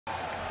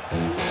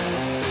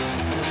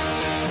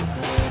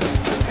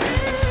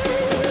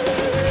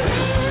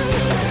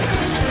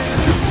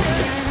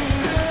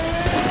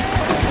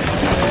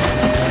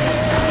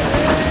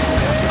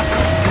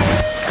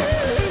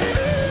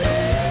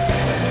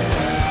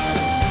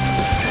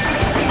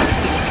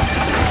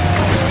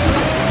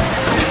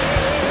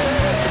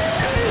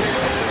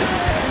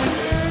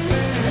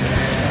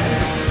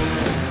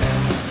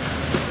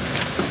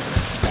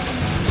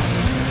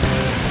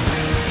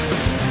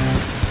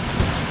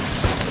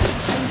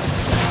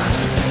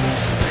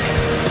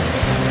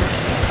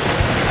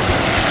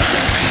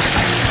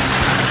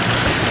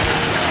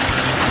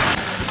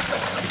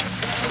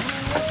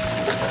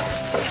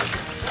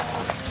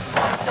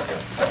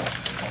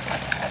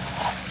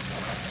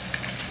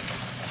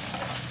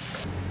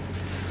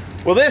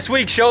Well, this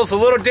week's show's a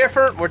little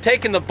different. We're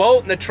taking the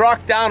boat and the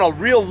truck down a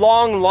real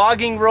long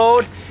logging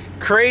road.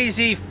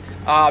 Crazy,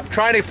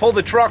 trying to pull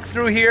the truck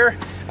through here.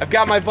 I've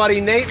got my buddy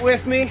Nate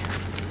with me.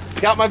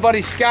 Got my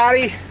buddy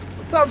Scotty.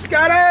 What's up,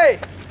 Scotty?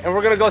 And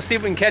we're gonna go see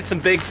if we can catch some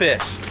big fish.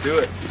 Let's do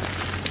it.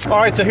 All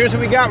right, so here's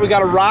what we got. We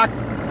got a rock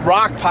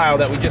pile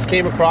that we just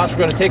came across. We're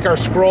gonna take our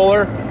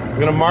scroller. We're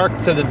gonna mark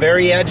to the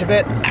very edge of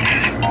it.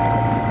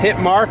 Hit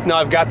mark. Now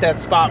I've got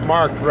that spot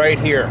marked right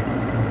here.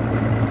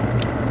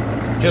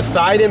 Just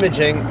side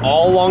imaging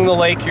all along the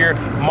lake here,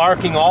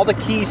 marking all the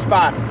key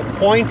spots, the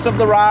points of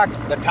the rock,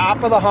 the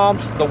top of the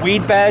humps, the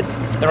weed beds.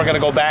 Then we're gonna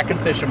go back and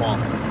fish them all.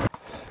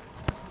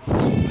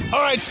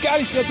 All right,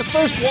 Scotty's got the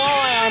first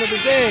walleye on of the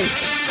day. Good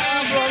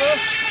job, brother.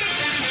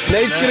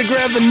 Nate's gonna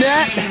grab the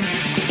net.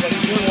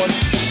 Good one.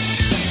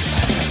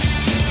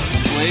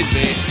 Blade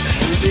bait.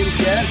 Everything to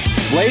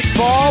catch. Late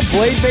fall,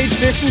 blade bait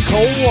fishing,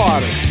 cold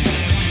water.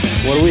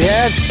 What do we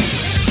have?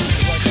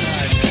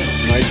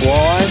 Nice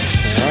walleye.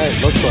 All right,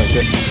 looks like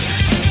it.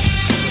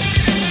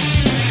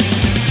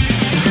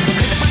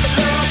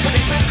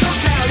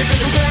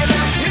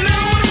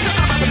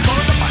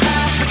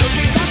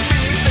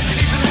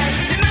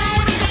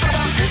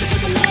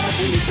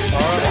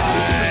 All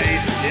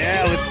right,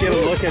 yeah, let's get a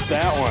look at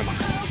that one.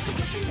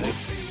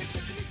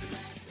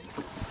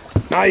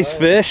 Nice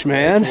fish,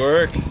 man. Nice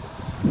work.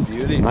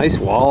 Beauty. Nice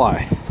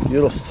walleye.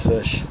 Beautiful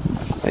fish.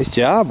 Nice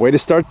job. Way to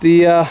start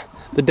the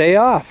day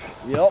off.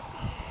 Yep.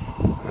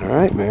 All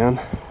right, man.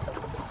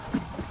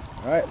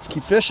 All right, let's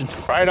keep fishing.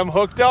 All right, I'm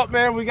hooked up,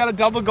 man. We got a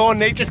double going.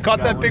 Nate just caught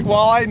that big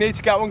walleye. Nate's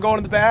got one going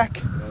in the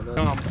back.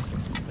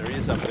 There he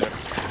is up there.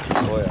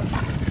 Oh yeah.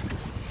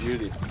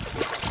 Beauty.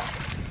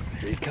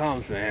 Here he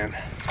comes, man.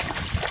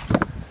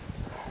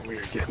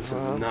 We're getting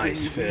some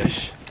nice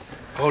fish.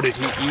 Oh, did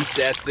he eat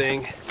that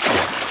thing?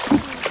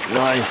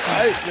 Nice.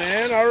 Nice,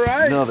 man. All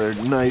right. Another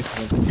nice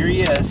one. Here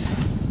he is.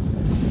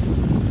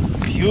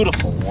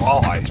 Beautiful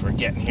walleyes we're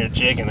getting here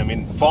jigging. I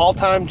mean, fall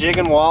time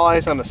jigging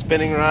walleyes on the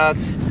spinning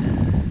rods.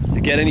 To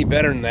get any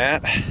better than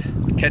that,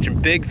 catching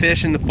big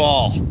fish in the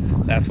fall.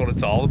 That's what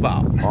it's all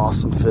about.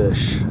 Awesome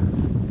fish.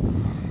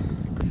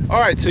 All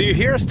right, so you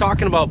hear us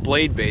talking about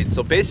blade bait.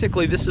 So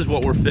basically this is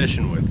what we're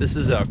fishing with. This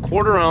is a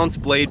 1/4 ounce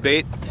blade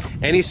bait.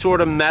 Any sort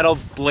of metal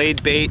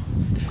blade bait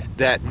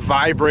that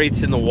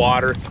vibrates in the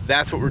water,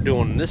 that's what we're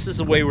doing. And this is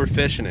the way we're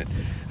fishing it.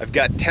 I've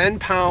got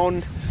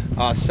 10-pound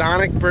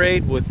sonic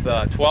braid with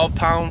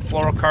 12-pound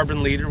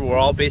fluorocarbon leader. We're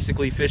all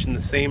basically fishing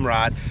the same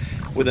rod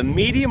with a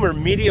medium or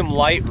medium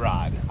light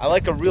rod. I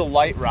like a real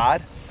light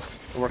rod.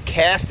 And we're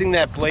casting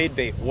that blade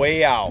bait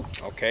way out,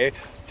 okay?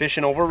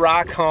 Fishing over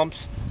rock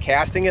humps,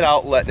 casting it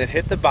out, letting it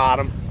hit the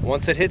bottom.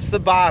 Once it hits the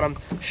bottom,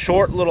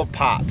 short little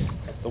pops.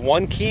 The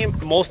one key,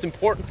 most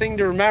important thing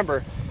to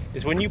remember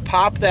is when you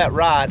pop that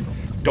rod,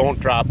 don't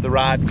drop the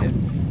rod tip.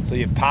 So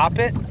you pop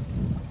it,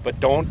 but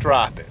don't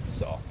drop it.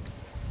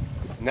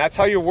 And that's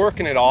how you're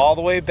working it all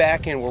the way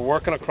back in. We're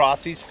working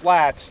across these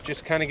flats,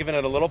 just kind of giving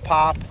it a little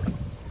pop,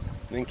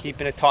 and then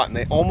keeping it taut. And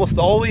they almost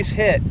always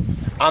hit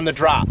on the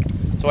drop.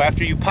 So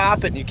after you pop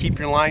it and you keep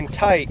your line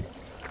tight,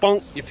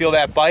 boom, you feel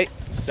that bite,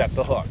 set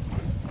the hook.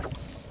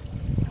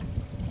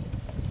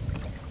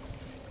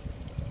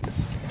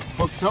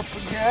 Hooked up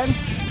again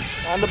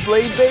on the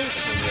blade bait.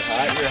 When you're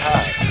hot, you're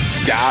hot.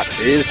 Scott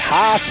is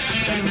hot.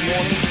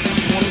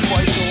 One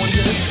bite going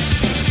here.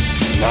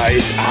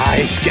 Nice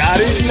eye,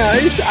 Scotty,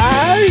 nice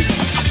eye.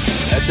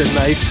 That's a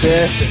nice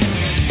fish.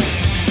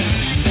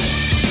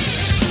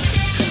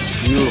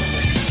 Beautiful.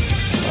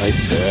 Nice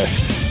fish.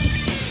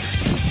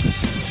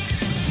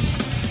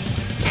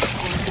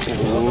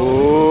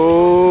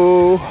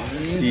 Oh,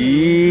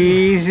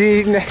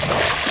 easy.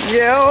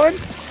 Yo,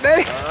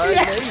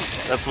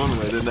 yes. That's one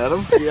way to net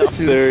him. Yeah.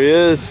 There he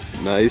is.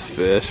 Nice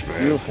fish,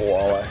 man. Beautiful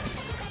walleye.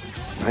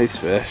 Nice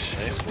fish.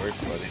 Nice work,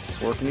 buddy.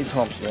 Just working these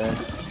humps, man.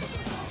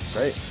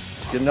 Great.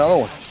 Let's get another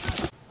one.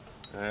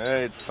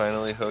 Alright,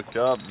 finally hooked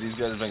up. These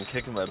guys have been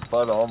kicking my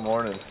butt all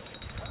morning.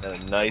 And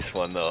a nice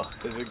one though.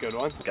 Is it a good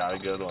one? Got a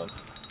good one.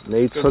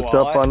 Nate's Good hooked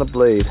up walleye. on the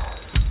blade.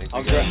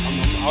 I'll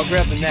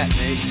grab the net,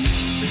 Nate.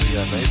 You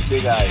got a nice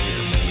big eye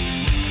here,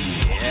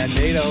 man. Yeah,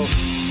 NATO.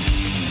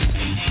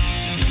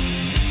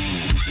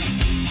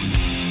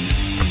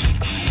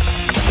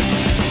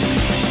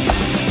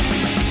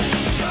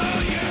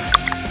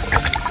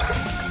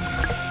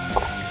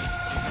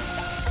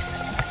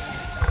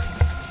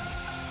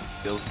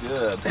 Feels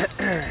good.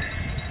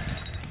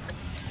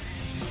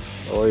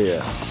 Oh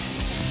yeah.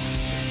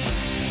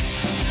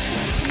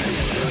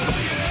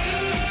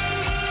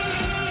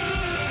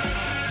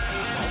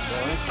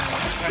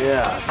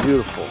 Yeah,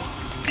 beautiful.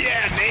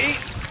 Yeah, Nate.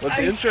 What's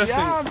the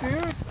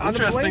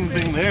interesting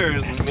thing there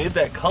is we made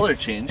that color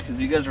change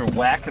because you guys were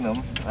whacking them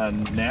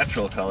on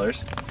natural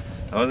colors.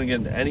 I wasn't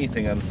getting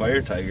anything on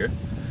Fire Tiger.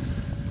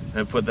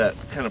 I put that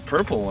kind of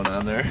purple one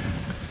on there.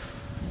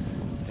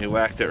 He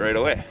whacked it right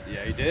away.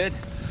 Yeah, he did.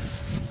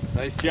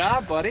 Nice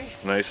job, buddy.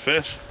 Nice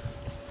fish.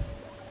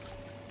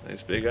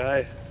 Nice big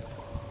eye.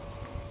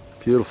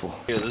 Beautiful.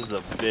 Here, this is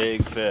a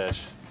big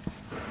fish.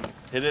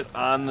 Hit it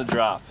on the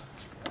drop.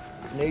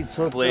 Nate's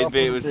hooked Blade up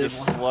bait with was a just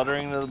big one.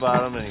 fluttering to the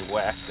bottom and he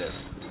whacked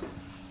it.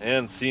 I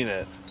hadn't seen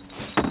it,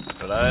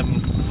 but I'm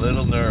a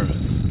little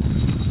nervous.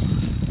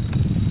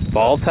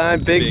 Ball time,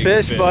 big Big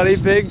fish, buddy,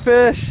 big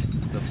fish.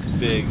 It's a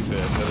big fish.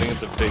 I think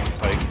it's a big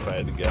pike if I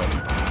had to guess.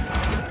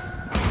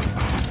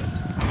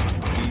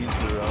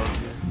 Beads around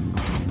here.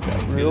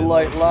 Got real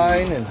light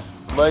line and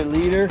light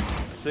leader.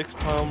 6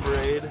 pound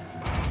braid. 10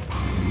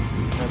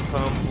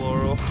 pound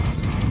floral.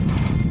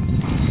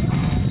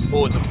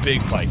 Oh, it's a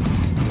big pike.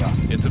 Yeah.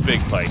 It's a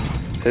big pike.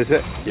 Is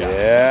it? Yeah.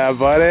 Yeah,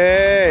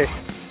 buddy.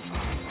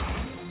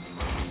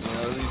 You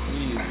know, these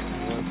weeds.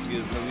 He wants to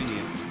get in the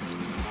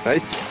weeds.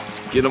 Nice.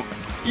 Get him.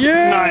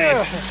 Yeah.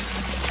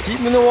 Nice. Keep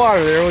him in the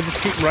water there. We'll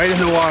just keep him right in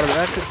the water.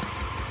 That's it.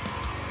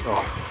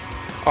 Oh.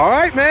 All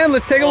right, man.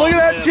 Let's take a look at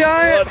that man,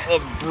 giant.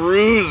 What a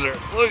bruiser.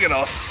 Look at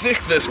how thick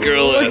this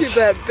girl Look is.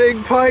 at that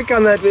big pike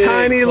on that Big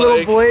tiny pike.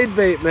 little blade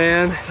bait,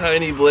 man.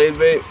 Tiny blade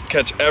bait.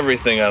 Catch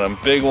everything on them.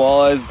 Big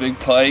walleyes, big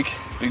pike,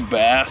 big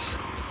bass.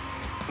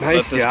 Nice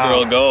Let this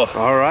job. girl go.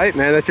 All right,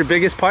 man. That's your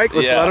biggest pike.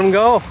 Let's Yeah. let him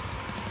go.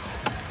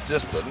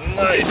 Just a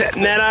nice. Get that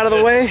net out of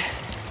the way.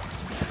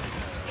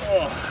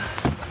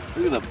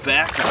 Look at the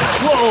back of it.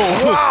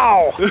 Whoa!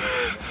 Wow.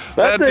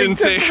 That thing didn't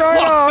took take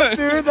right long. off,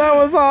 dude. That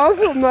was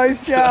awesome. Nice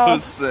That job.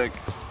 was sick.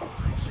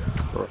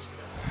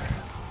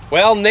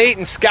 Well, Nate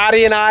and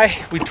Scotty and I,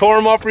 we tore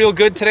them up real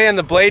good today on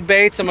the blade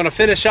baits. I'm gonna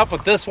finish up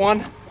with this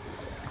one.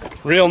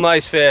 Real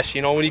nice fish.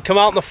 You know, when you come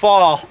out in the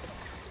fall,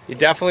 you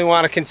definitely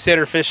want to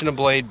consider fishing a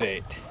blade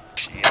bait.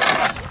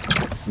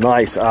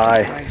 Nice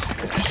eye. Nice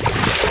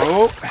fish.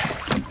 Oh,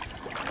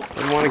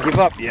 didn't want to give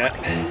up yet.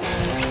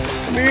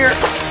 Come here.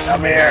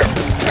 Come here.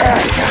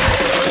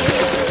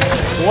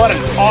 What an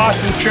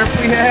awesome trip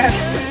we had.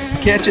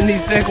 Catching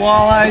these big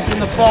walleyes in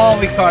the fall.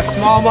 We caught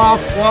smallmouth,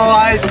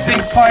 walleyes,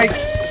 big pike,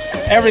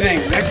 everything.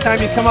 Next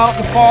time you come out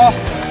in the fall,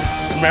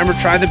 remember,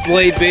 try the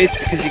blade baits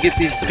because you get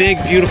these big,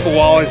 beautiful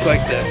walleyes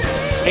like this.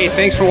 Hey,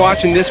 thanks for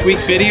watching this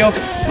week's video.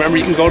 Remember,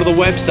 you can go to the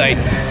website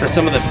for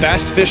some of the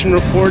best fishing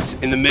reports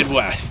in the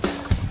Midwest.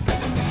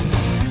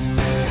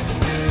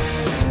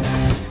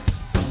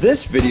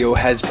 This video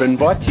has been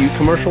brought to you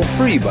commercial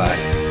free by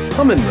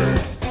Humminbird,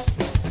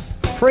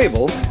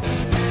 Fravel,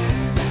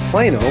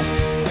 Plano,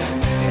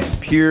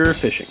 and Pure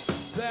Fishing.